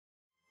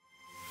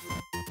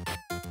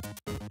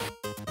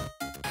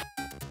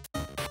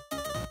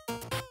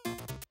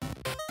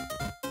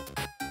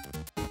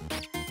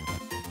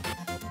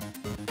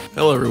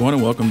Hello everyone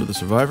and welcome to the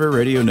Survivor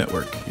Radio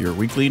Network, your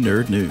weekly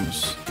nerd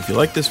news. If you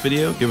like this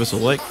video, give us a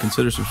like,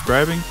 consider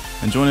subscribing,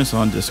 and join us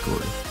on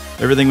Discord.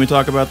 Everything we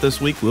talk about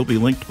this week will be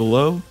linked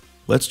below.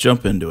 Let's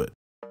jump into it.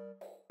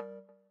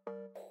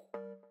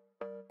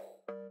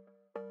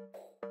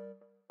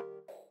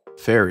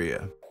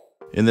 Faria.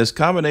 In this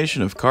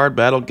combination of card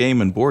battle game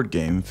and board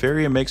game,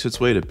 Faria makes its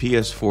way to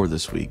PS4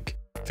 this week.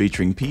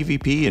 Featuring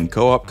PvP and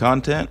co-op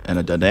content and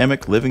a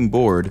dynamic living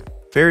board,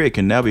 Faria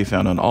can now be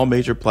found on all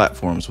major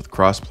platforms with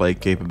cross-play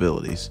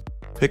capabilities.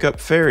 Pick up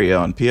Faria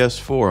on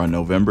PS4 on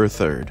November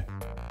 3rd.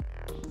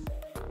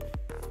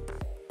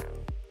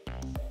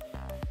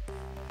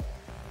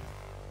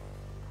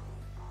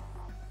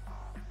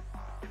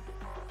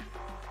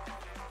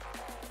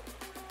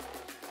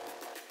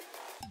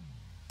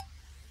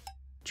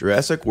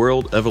 Jurassic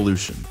World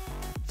Evolution.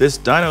 This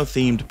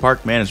dino-themed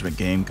park management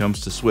game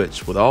comes to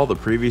Switch with all the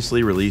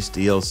previously released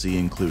DLC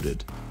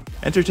included.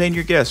 Entertain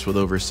your guests with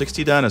over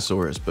 60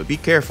 dinosaurs, but be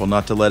careful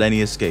not to let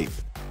any escape.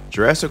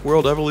 Jurassic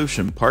World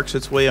Evolution parks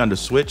its way onto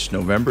Switch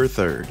November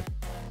 3rd.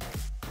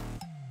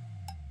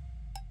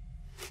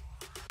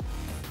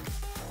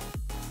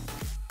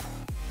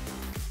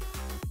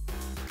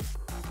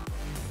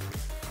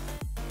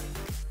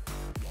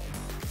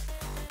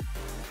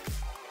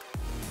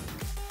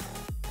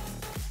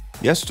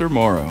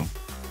 Yestermorrow.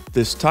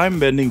 This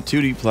time-bending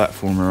 2D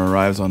platformer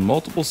arrives on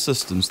multiple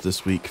systems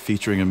this week,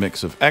 featuring a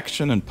mix of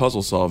action and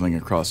puzzle solving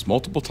across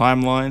multiple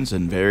timelines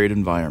and varied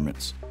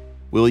environments.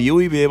 Will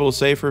Yui be able to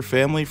save her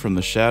family from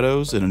the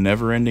shadows in a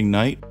never-ending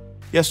night?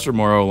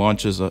 Yestermorrow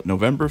launches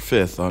November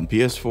 5th on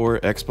PS4,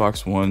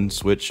 Xbox One,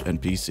 Switch,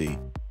 and PC.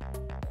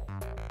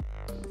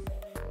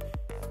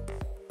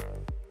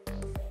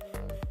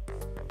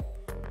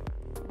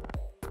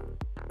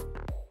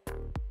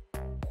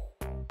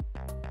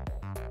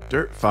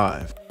 Dirt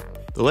 5.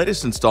 The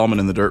latest installment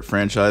in the Dirt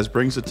franchise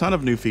brings a ton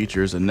of new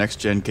features and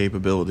next-gen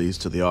capabilities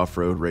to the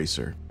off-road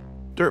racer.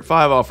 Dirt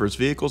 5 offers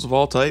vehicles of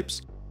all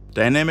types,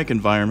 dynamic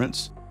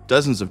environments,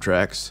 dozens of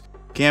tracks,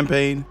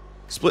 campaign,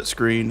 split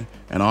screen,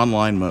 and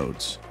online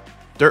modes.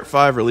 Dirt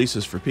 5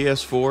 releases for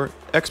PS4,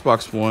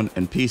 Xbox One,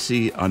 and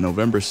PC on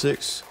November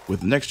 6,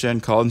 with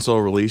next-gen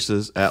console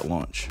releases at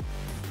launch.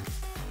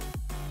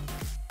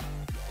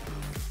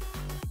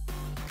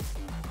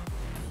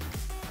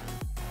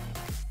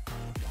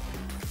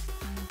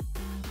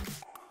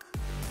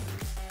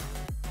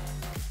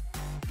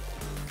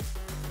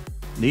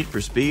 Need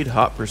for Speed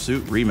Hot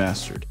Pursuit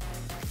Remastered.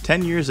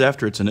 10 years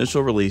after its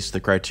initial release,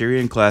 the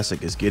Criterion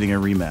Classic is getting a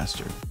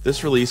remaster.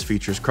 This release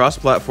features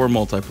cross-platform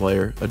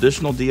multiplayer,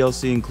 additional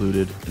DLC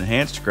included,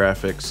 enhanced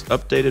graphics,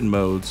 updated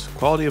modes,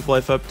 quality of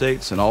life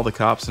updates, and all the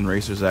cops and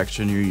racers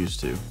action you're used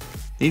to.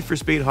 Need for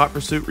Speed Hot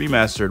Pursuit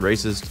Remastered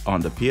races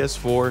onto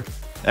PS4,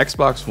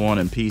 Xbox One,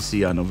 and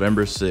PC on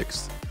November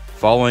 6th,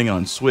 following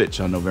on Switch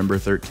on November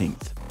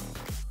 13th.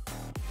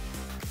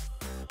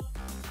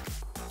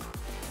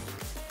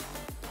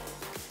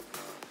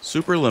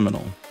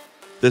 Superliminal.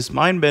 This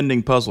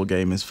mind-bending puzzle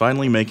game is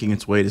finally making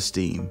its way to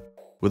Steam.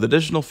 With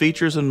additional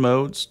features and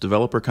modes,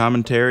 developer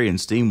commentary,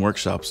 and Steam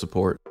Workshop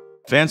support,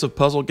 fans of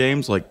puzzle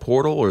games like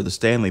Portal or the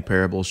Stanley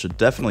Parable should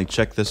definitely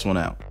check this one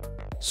out.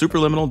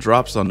 Superliminal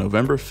drops on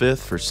November 5th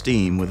for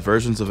Steam, with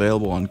versions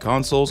available on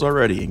consoles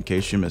already in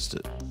case you missed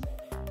it.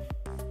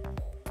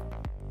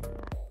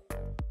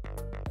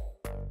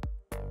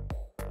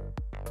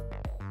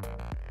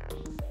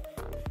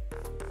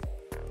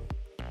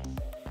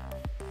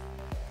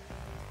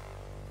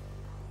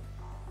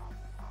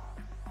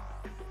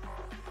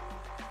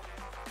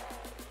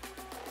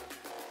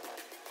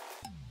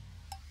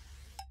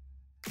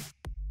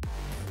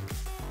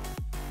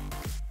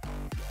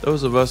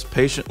 Those of us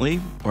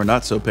patiently, or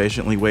not so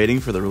patiently,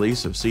 waiting for the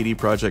release of CD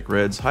Projekt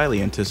Red's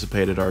highly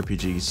anticipated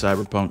RPG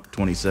Cyberpunk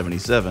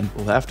 2077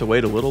 will have to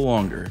wait a little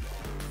longer.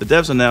 The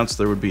devs announced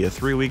there would be a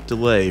 3-week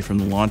delay from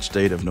the launch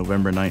date of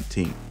November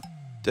 19th.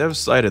 Devs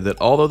cited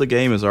that although the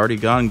game has already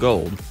gone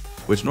gold,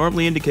 which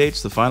normally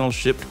indicates the final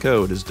shipped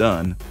code is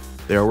done,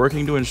 they are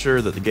working to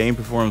ensure that the game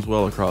performs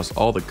well across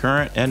all the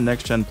current and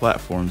next-gen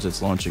platforms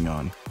it's launching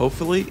on.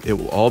 Hopefully, it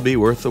will all be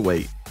worth the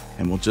wait,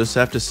 and we'll just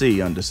have to see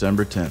on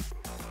December 10th.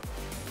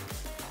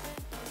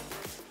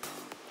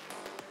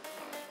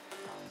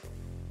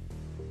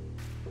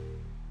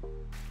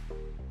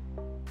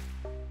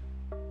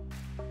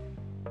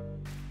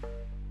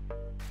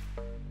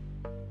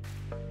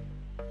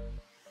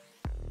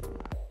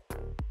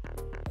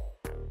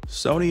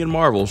 Sony and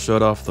Marvel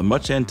showed off the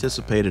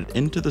much-anticipated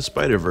Into the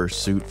Spider-Verse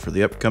suit for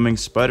the upcoming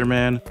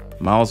Spider-Man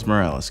Miles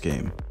Morales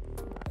game.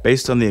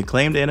 Based on the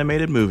acclaimed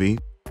animated movie,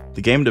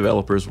 the game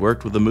developers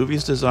worked with the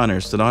movie's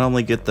designers to not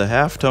only get the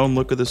half-tone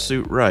look of the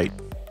suit right,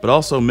 but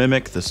also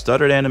mimic the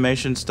stuttered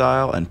animation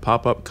style and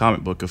pop-up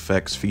comic book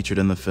effects featured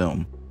in the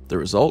film. The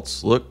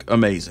results look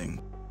amazing.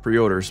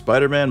 Pre-order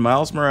Spider-Man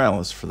Miles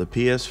Morales for the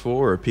PS4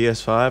 or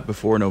PS5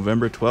 before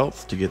November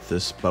 12th to get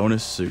this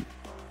bonus suit.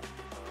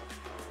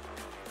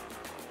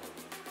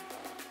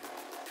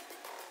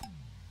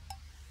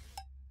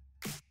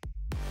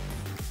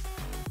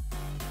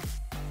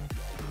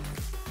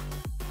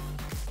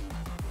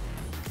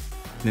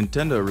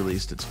 Nintendo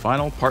released its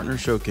final partner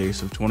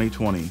showcase of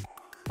 2020,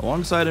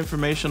 alongside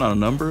information on a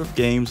number of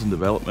games in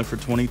development for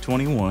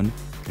 2021,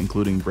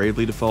 including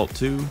Bravely Default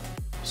 2,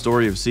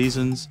 Story of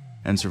Seasons,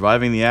 and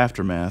Surviving the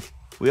Aftermath.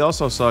 We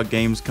also saw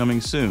games coming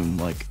soon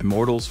like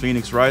Immortals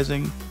Phoenix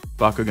Rising,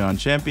 Bakugan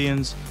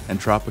Champions, and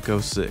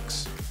Tropico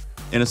 6.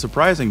 In a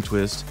surprising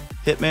twist,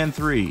 Hitman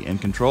 3 and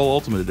Control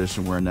Ultimate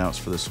Edition were announced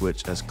for the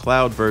Switch as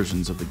cloud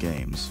versions of the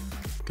games.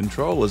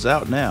 Control is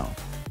out now,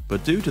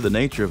 but due to the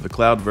nature of the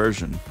cloud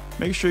version,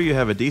 make sure you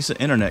have a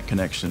decent internet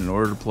connection in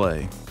order to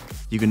play.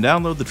 You can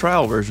download the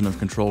trial version of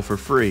Control for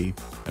free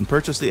and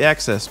purchase the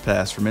Access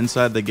Pass from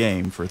inside the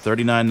game for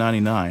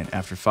 $39.99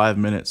 after 5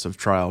 minutes of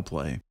trial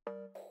play.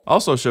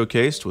 Also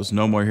showcased was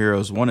No More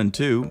Heroes 1 and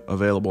 2,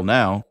 available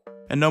now,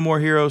 and No More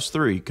Heroes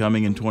 3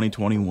 coming in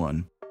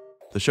 2021.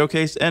 The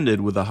showcase ended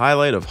with a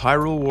highlight of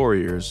Hyrule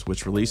Warriors,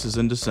 which releases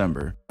in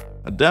December.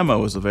 A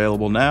demo is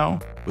available now,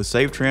 with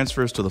save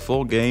transfers to the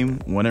full game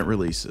when it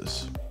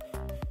releases.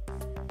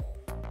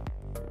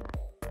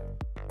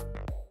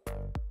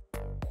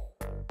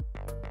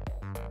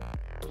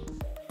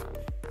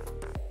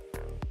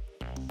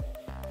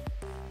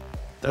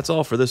 That's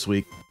all for this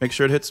week. Make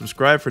sure to hit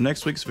subscribe for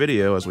next week's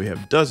video, as we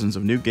have dozens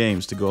of new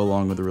games to go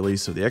along with the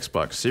release of the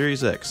Xbox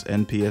Series X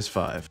and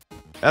PS5.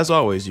 As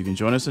always, you can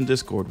join us in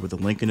Discord with a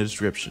link in the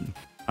description.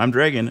 I'm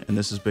Dragon, and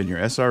this has been your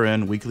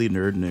SRN Weekly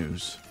Nerd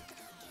News.